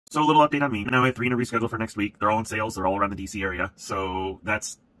So a little update on me. Now I have 3 interviews scheduled for next week. They're all in sales. They're all around the DC area. So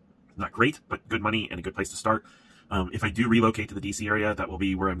that's not great, but good money and a good place to start. If I do relocate to the DC area, that will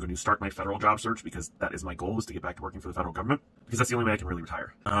be where I'm going to start my federal job search, because that is my goal, is to get back to working for the federal government, because that's the only way I can really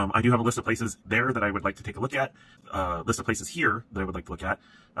retire. I do have a list of places there that I would like to take a look at, list of places here that I would like to look at,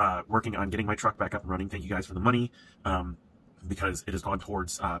 working on getting my truck back up and running. Thank you guys for the money, because it has gone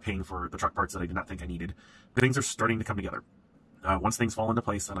towards paying for the truck parts that I did not think I needed. Things are starting to come together. Once things fall into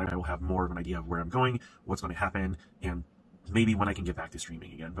place, then I will have more of an idea of where I'm going, what's going to happen, and maybe when I can get back to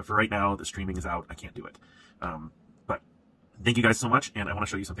streaming again. But for right now, the streaming is out. I can't do it. But thank you guys so much, and I want to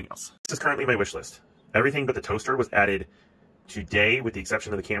show you something else. This is currently my wish list. Everything but the toaster was added today, with the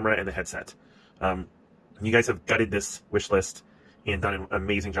exception of the camera and the headset. You guys have gutted this wish list and done an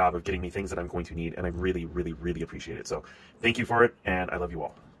amazing job of getting me things that I'm going to need, and I really, really, really appreciate it. So thank you for it, and I love you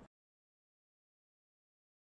all.